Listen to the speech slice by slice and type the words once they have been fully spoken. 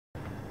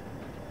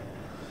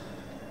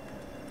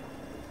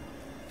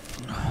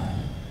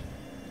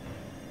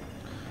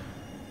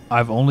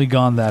I've only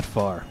gone that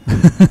far.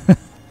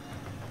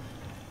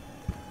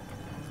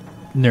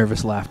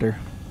 Nervous laughter.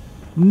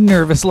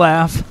 Nervous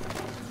laugh.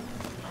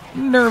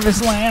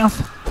 Nervous laugh.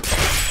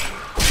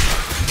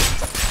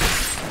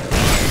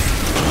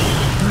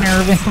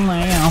 Nervous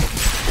laugh.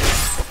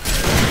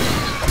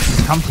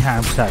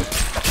 Sometimes I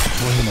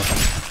dream of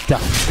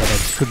stuff that I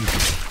couldn't.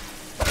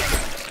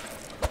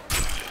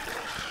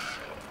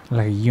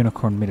 Like a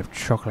unicorn made of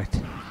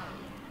chocolate.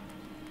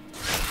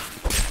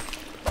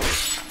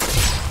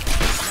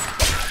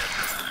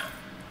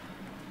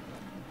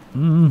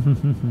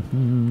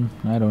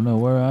 I don't know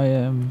where I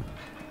am.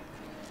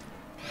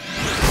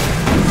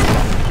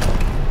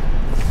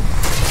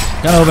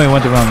 Kinda hoping I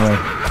went the wrong way.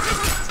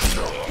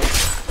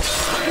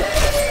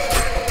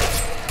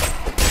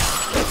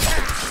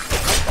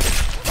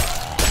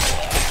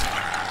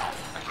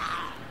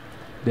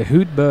 The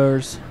hoot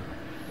bears.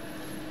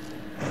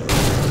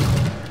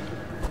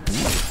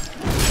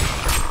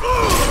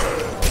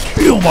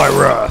 Feel my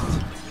wrath.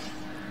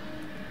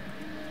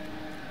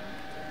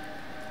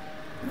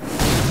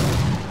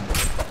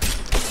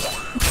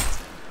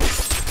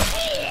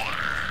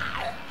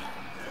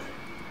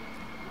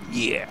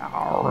 Yeah.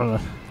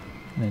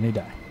 And then they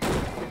die.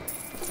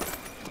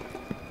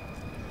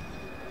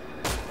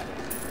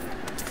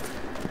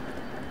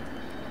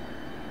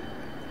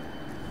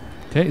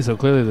 Okay, so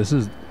clearly this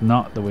is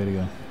not the way to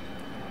go.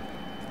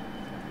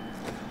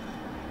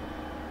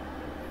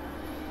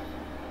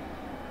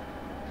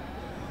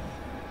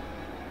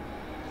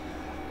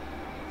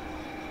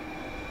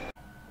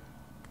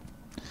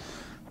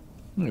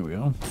 There we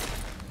go.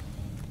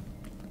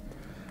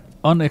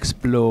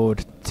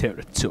 Unexplored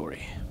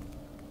territory.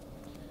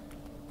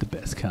 The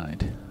best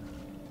kind.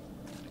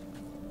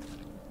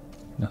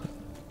 Nothing.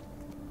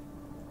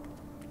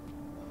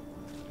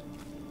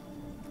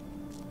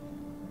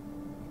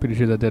 Pretty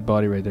sure that dead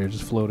body right there is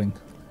just floating.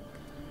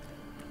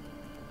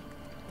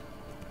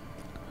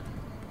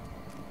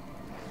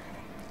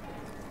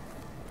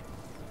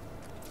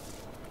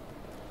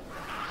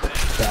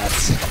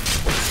 Bats.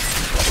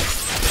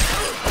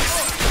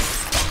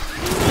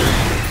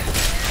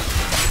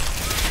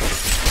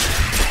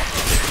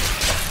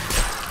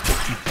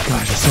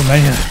 Gosh, there's so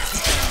many.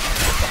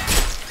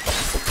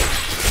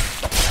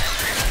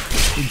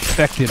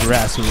 Infected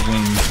rats with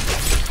wings.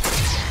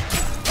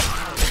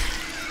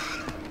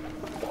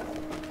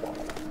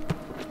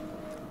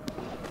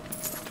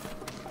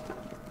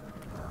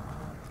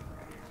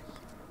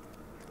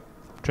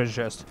 Treasure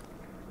chest.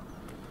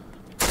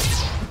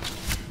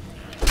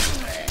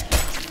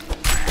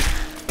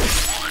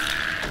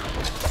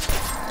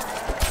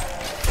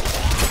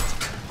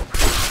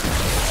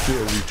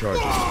 Still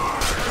recharging.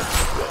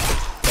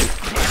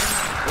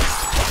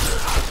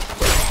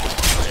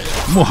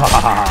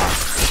 Mwahaha!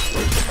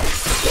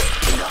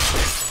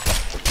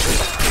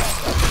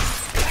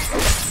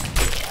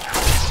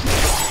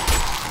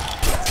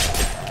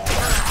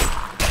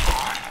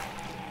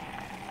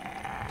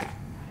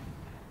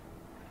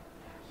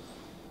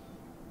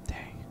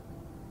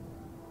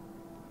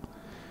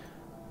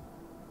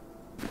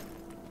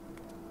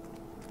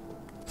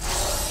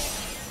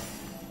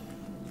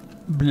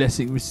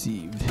 Blessing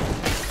received.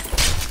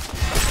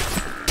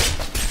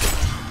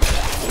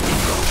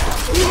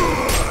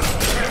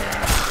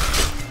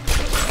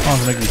 Oh,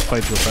 to make these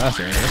fights go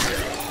faster, I guess.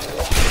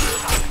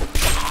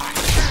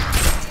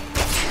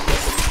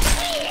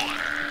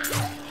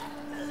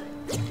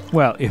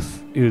 Well,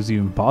 if it was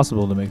even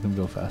possible to make them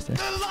go faster.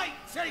 The light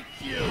take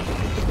you.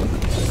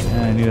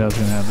 Yeah, I knew that was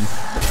gonna happen.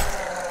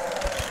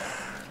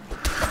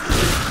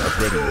 Not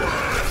ready yet.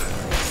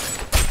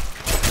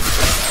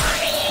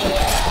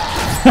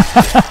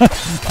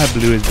 I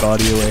blew his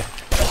body away.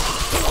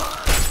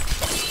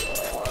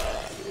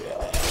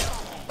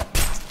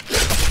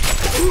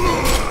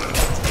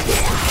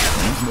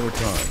 Need more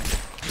time.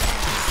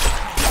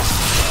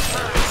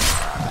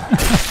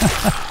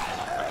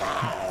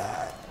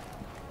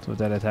 That's what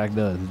that attack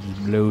does. It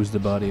just blows the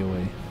body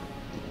away.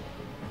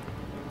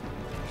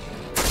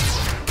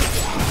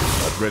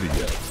 Not ready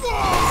yet.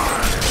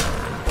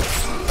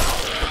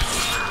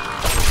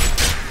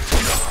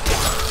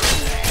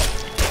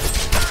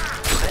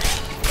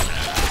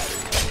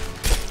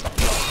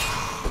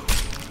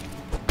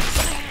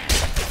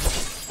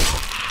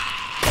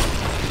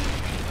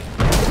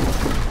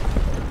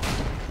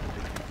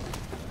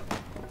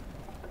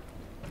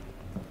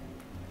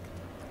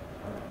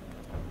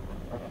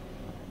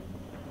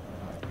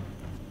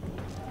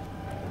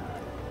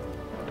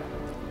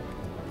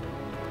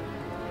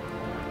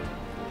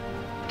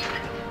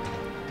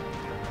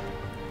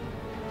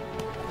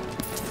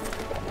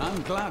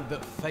 I'm glad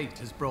that fate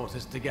has brought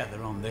us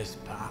together on this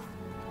path.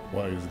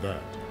 Why is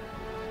that?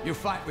 You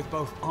fight with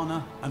both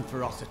honor and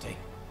ferocity.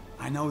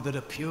 I know that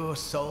a pure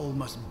soul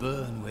must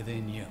burn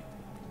within you.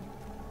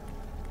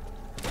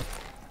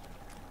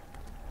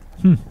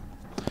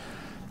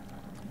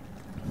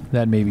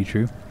 That may be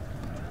true.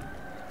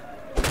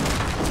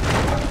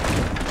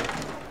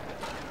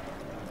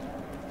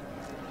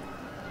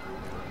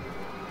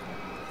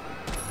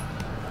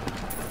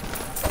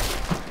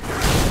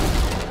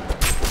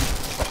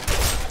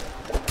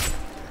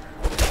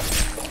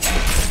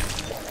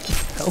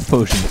 Health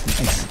potions.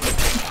 Nice.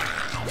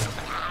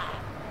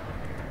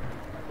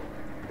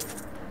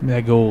 Give me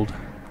that gold.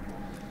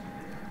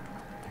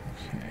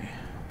 Okay.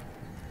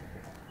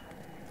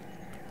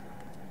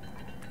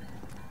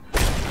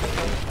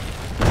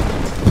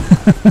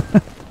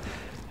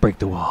 Break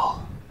the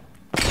wall.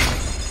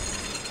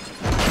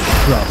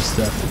 Drop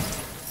stuff.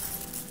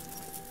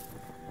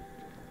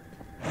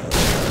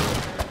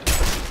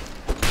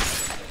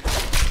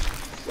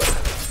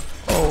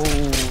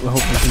 I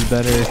hope this is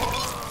better.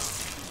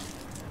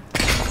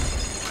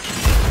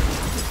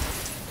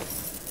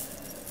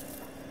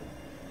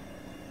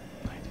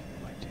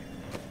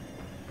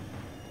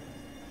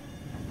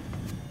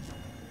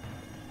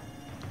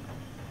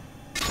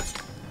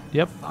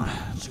 Yep,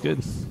 it's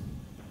good.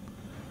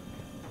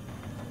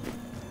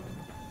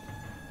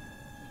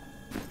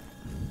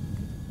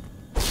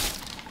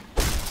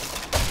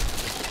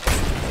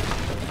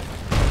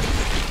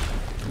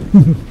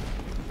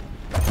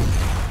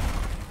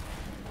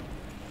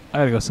 I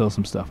gotta go sell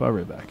some stuff. I'll be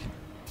right back.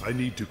 I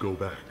need to go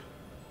back.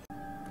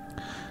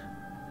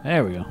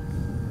 There we go.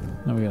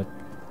 Now we got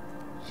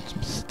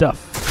some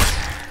stuff.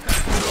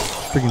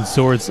 Freaking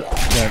swords.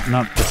 Yeah,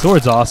 not the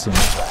sword's awesome.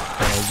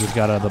 I just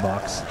got out of the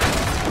box.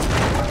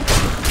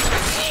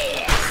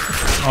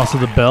 Also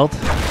the belt,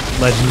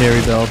 legendary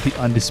belt, the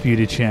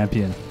Undisputed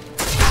Champion.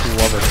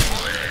 Love it.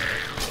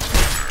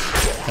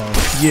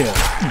 Yeah.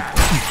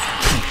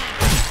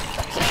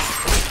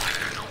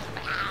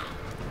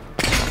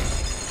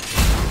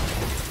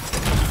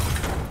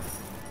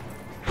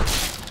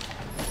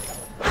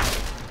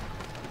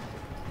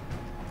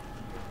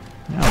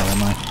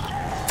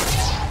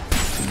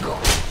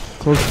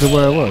 Closer to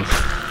where I was.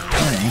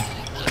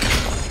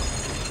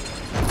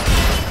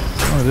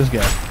 Oh, this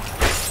guy.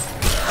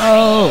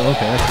 Oh,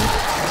 okay, I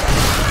see.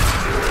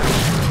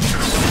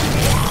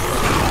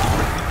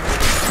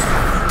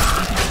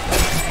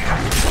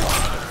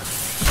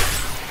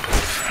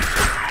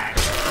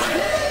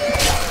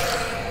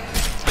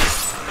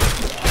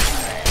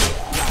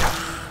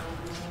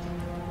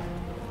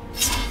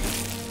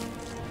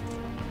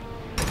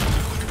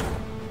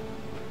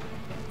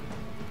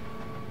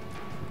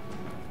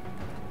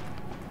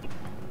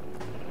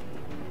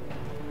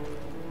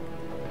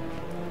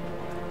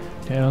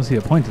 Okay, I don't see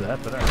a point to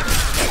that, but alright.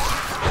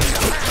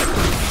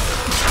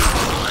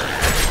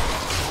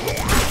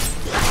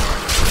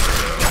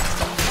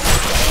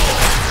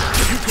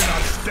 You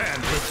cannot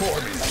stand before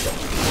me.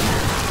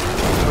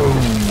 Boom.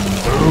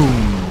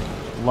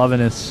 Boom. Loving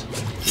it.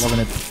 Loving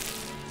it.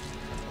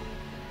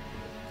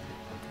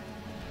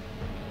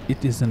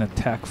 It is an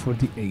attack for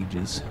the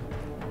ages.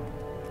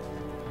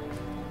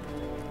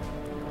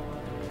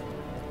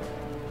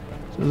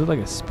 So is it like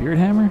a spirit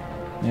hammer?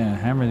 Yeah,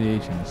 hammer of the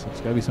ancients. It's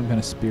gotta be some kind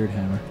of spirit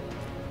hammer.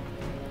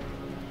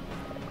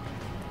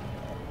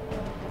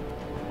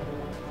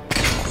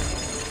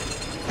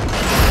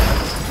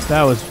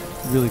 That was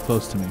really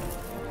close to me.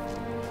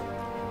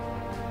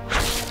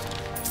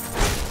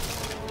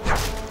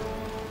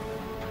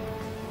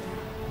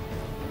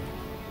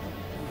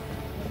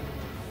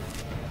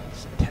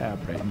 Let's tab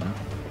right now.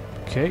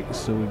 Okay,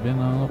 so we've been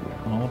all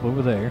up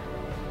over there.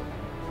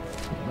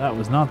 That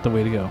was not the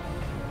way to go.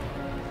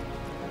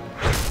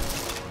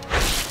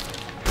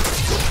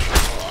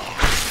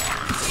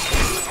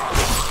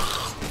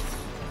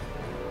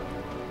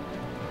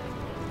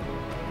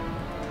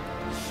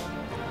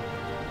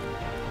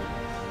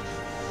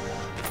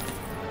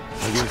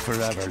 I will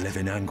forever live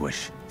in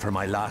anguish for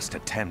my last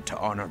attempt to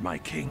honor my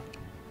king.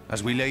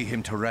 As we lay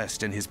him to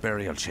rest in his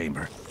burial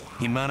chamber,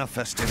 he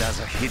manifested as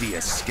a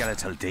hideous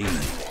skeletal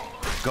demon.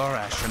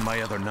 Gorash and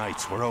my other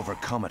knights were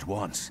overcome at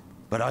once,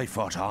 but I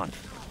fought on.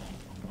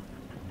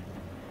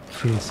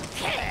 Jeez.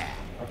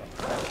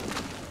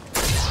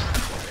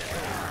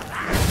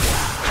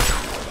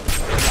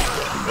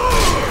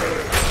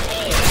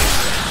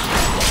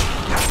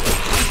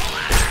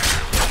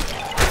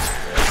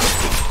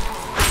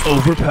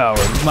 Overpowered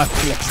with my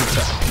flex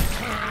attack.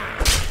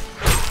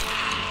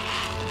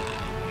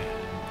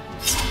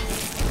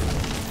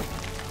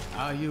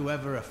 Are you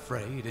ever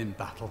afraid in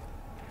battle?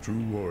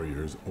 True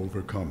warriors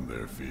overcome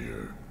their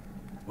fear.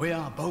 We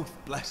are both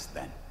blessed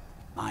then.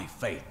 My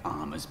faith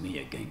armors me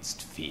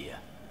against fear.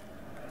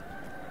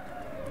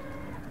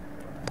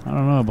 I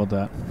don't know about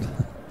that.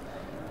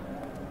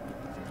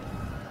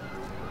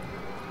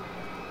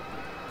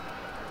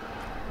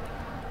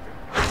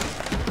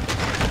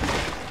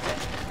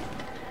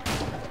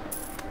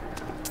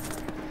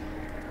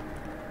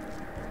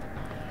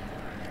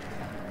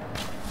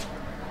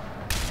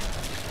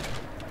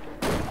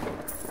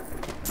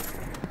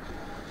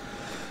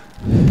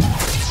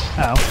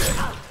 Ow.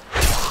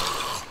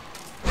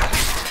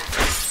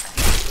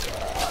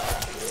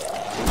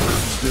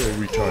 Still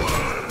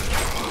recharging.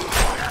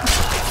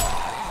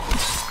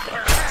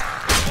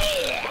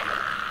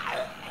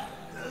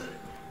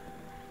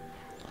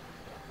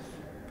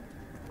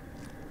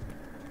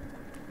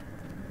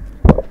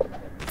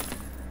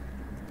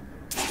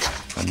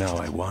 And now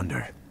I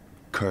wander,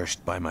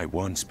 cursed by my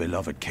once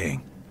beloved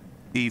king.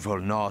 Evil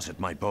gnaws at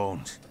my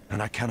bones,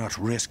 and I cannot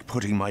risk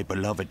putting my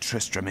beloved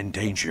Tristram in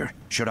danger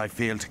should I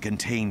fail to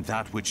contain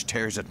that which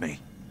tears at me.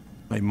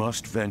 I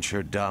must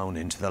venture down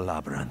into the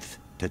labyrinth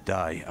to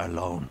die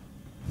alone.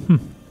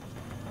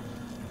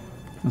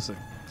 That's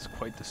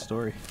quite the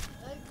story.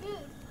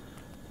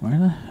 Where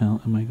the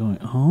hell am I going?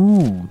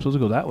 Oh, I'm supposed to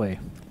go that way.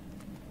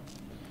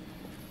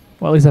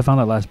 Well, at least I found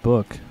that last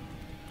book.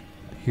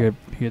 Hear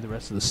the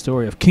rest of the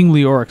story of King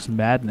Leoric's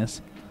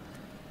madness.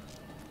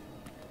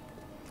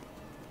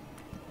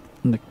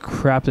 And the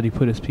crap that he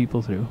put his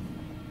people through.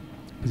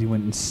 Because he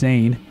went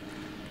insane.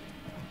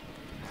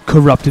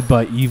 Corrupted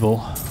by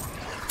evil.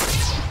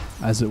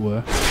 As it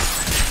were.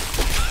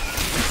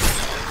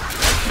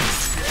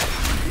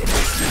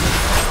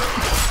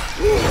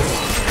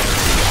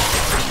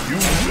 You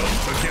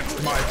jumped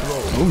against my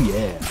throne. Oh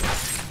yeah.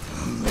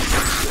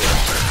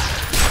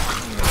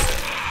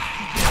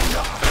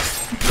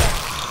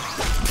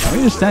 Why are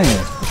you just standing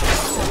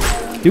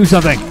there? Do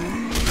something.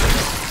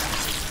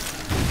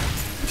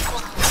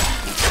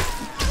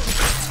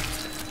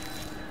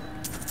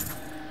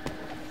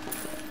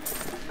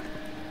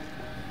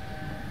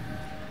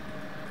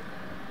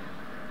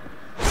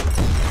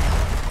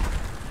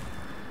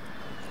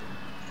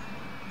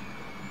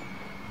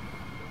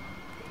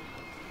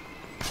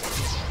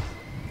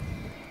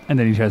 And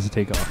then he tries to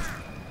take off.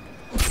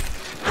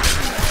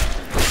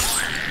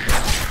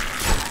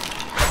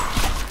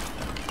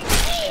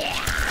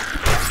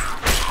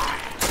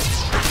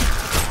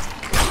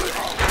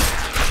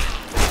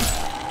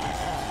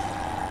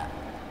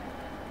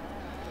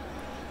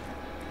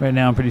 Right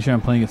now, I'm pretty sure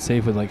I'm playing it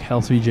safe with like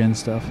health regen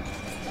stuff.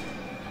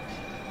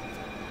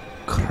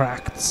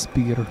 Cracked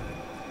spear.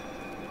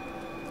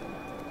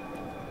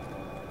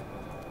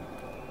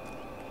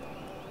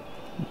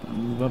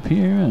 Move up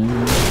here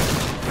and...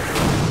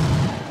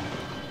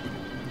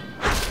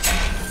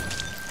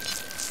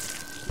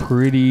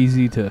 pretty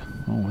easy to...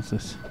 Oh, what's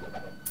this?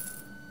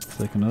 It's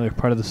like another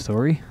part of the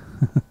story.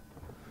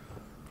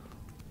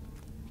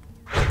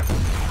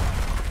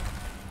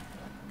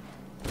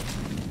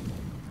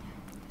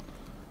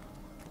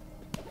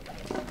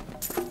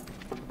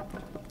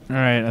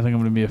 Alright, I think I'm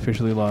going to be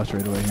officially lost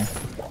right away here.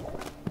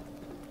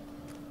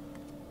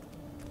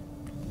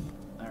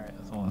 Alright,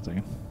 hold on a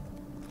second.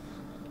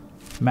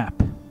 Map.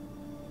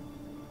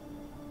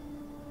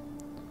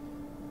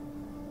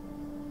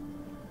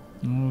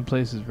 The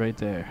place is right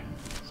there.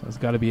 So it's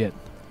got to be it.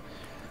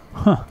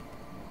 Huh.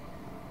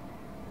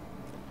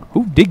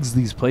 Who digs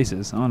these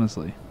places,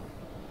 honestly?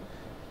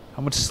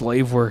 How much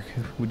slave work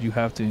would you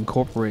have to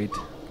incorporate?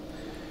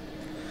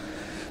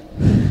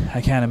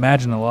 I can't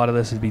imagine a lot of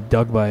this would be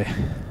dug by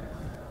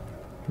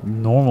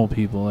normal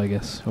people, I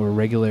guess, or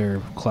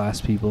regular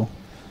class people.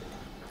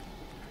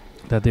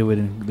 That they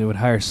would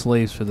hire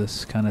slaves for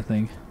this kind of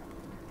thing.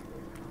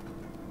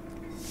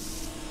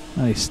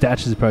 These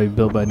statues are probably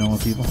built by normal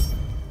people.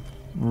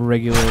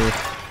 Regular,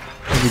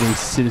 everyday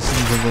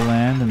citizens of the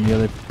land, and the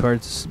other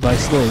parts by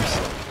slaves.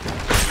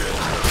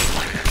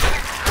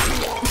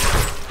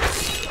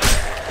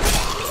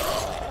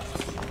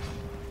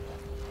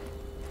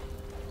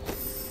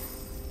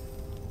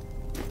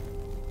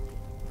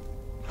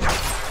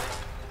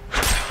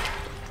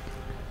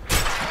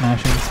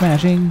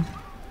 Smashing,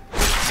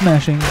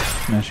 smashing,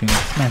 smashing,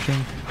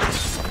 smashing.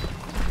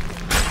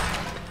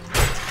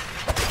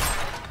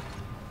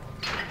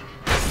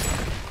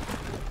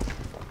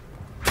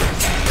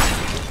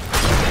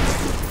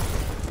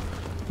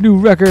 New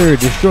record!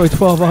 Destroy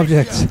 12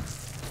 objects.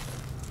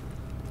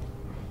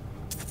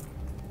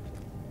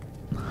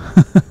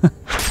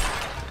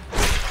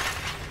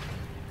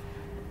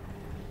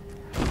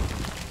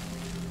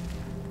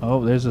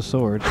 Oh, there's a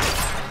sword.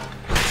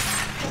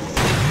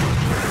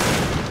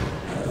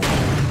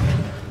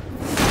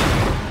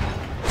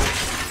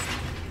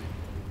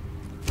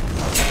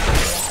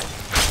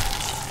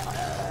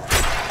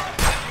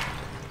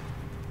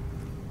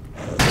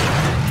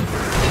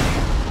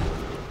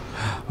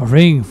 A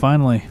ring,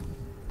 finally.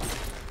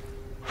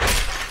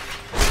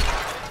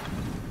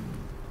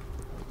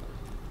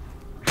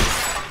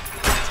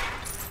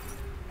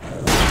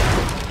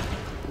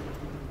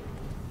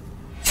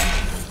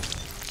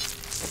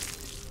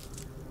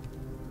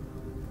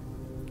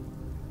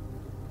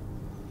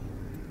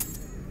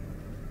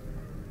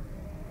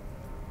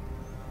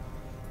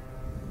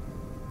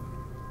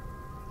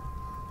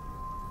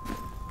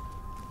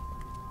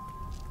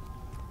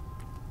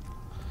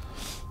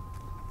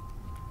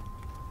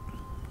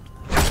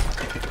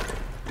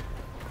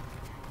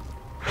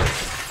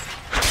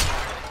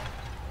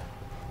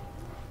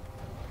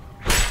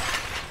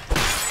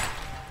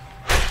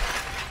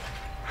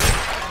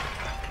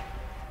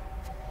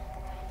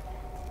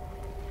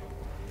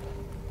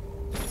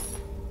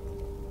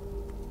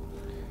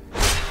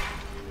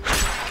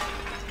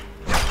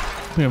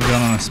 I think I've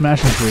gone on a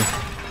smashing spree.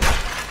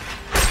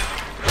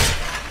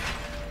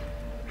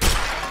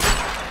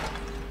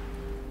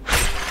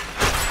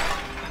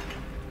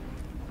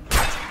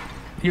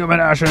 Human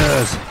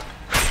ashes!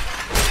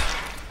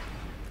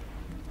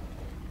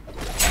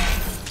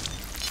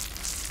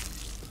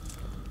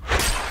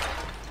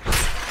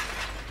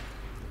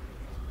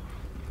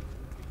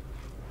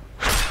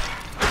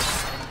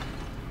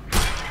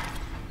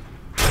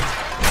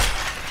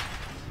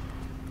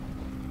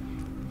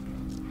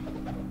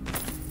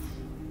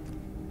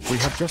 We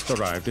have just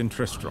arrived in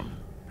Tristram,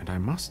 and I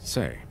must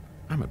say,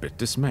 I'm a bit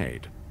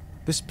dismayed.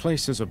 This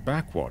place is a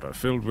backwater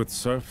filled with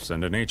serfs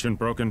and an ancient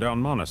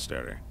broken-down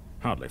monastery,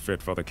 hardly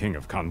fit for the King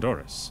of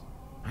Condorus.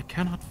 I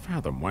cannot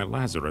fathom why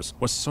Lazarus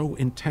was so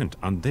intent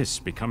on this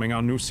becoming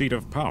our new seat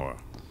of power.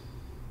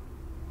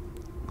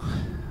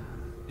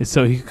 It's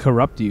so he could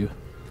corrupt you.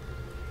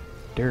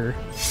 Durr.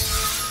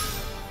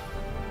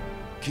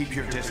 Keep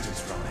your distance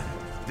from him.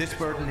 This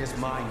burden is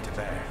mine to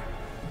bear.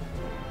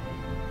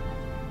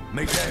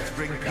 May death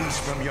bring peace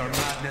from your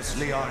madness,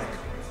 Leoric.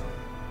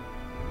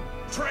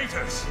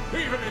 Traitors!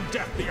 Even in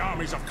death, the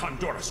armies of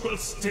Condorus will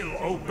still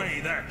obey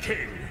their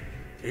king,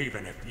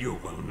 even if you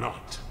will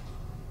not.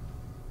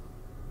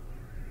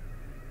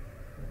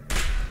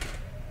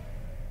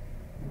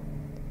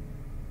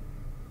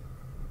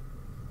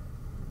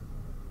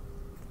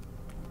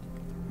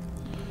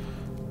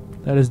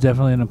 That is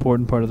definitely an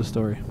important part of the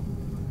story.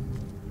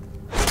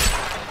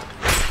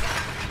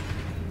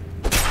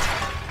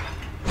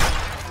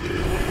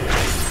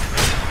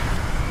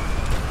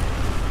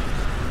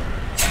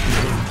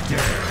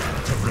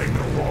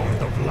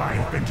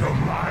 Into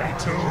my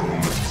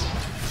tomb!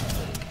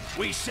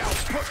 We shall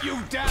put you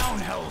down,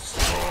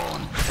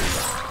 Hellspawn!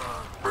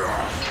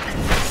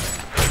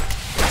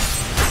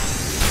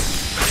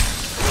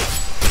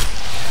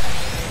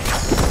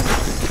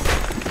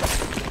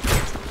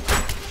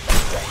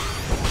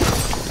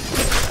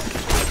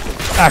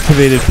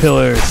 Activated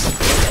pillars.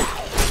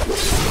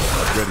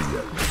 Not ready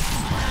yet.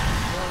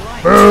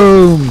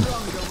 Boom!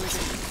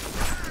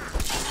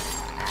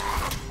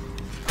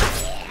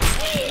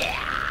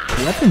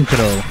 Weapon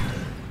throw.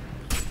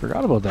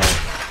 Forgot about that.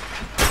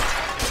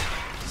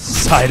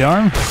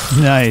 Sidearm?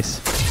 Nice.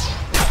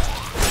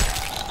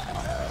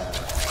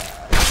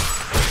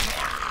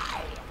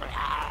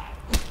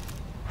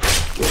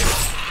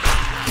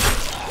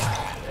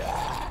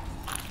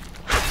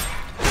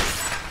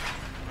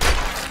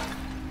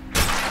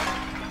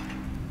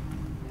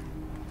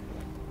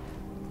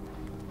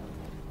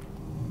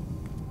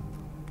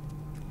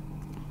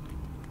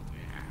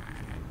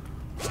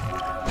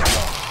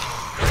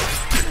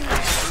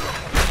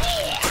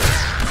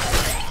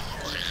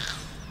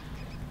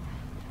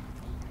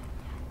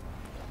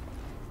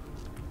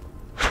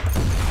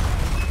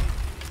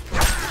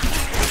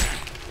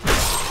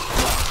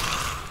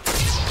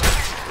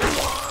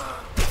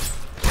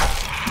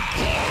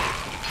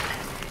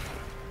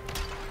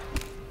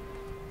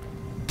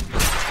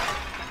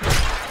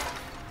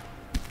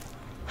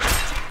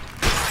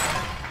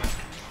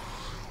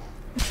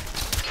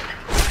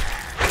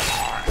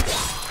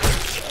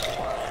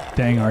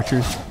 Dang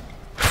archers.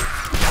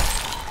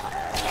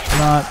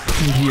 Not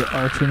into your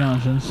archer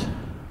nonsense.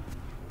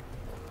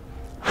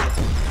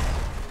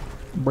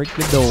 Break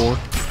the door.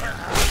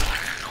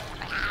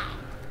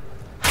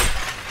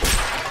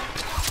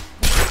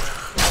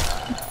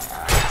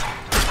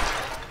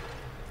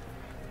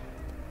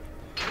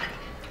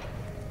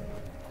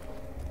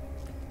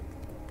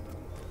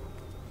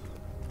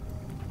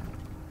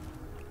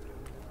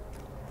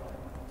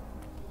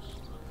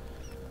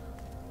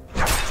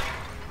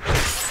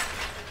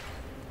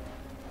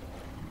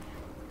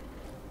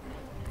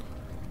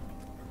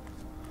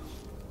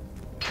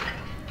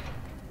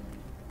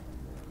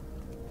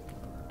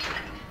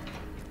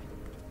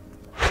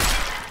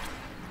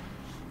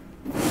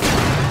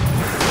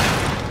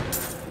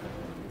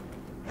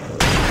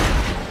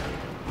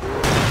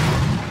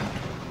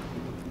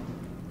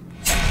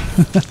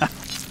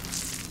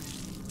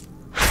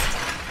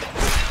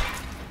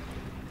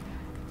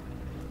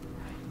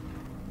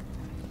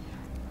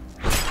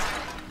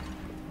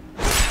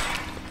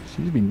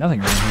 Seems to be nothing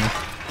around here.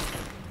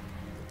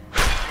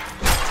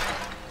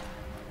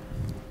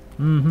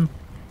 Mm-hmm.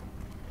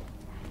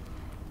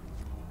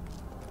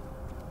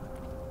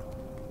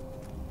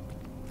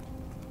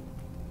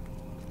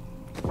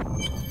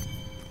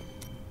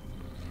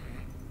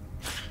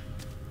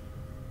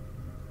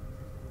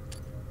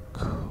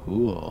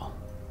 Cool.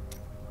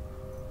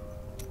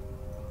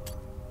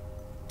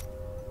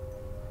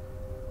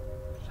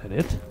 Is that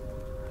it?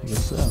 I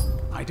guess so.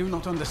 I do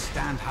not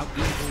understand how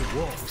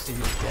evil walks in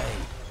the day.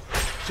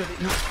 Should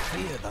it not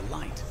fear the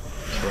light?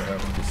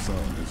 Perhaps the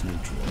sun is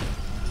neutral.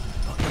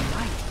 But the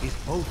light is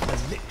both a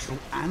literal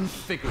and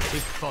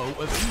figurative foe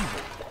of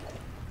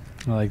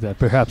evil. I like that.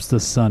 Perhaps the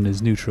sun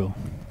is neutral.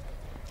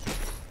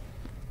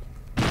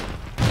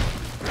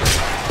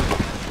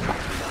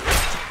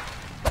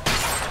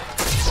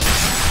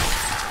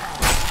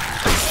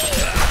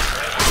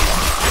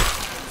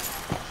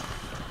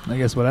 I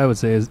guess what I would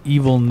say is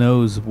evil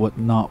knows what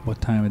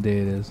time of day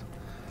it is.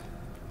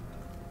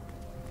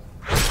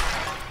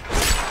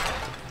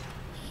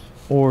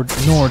 Or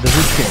nor does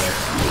it care.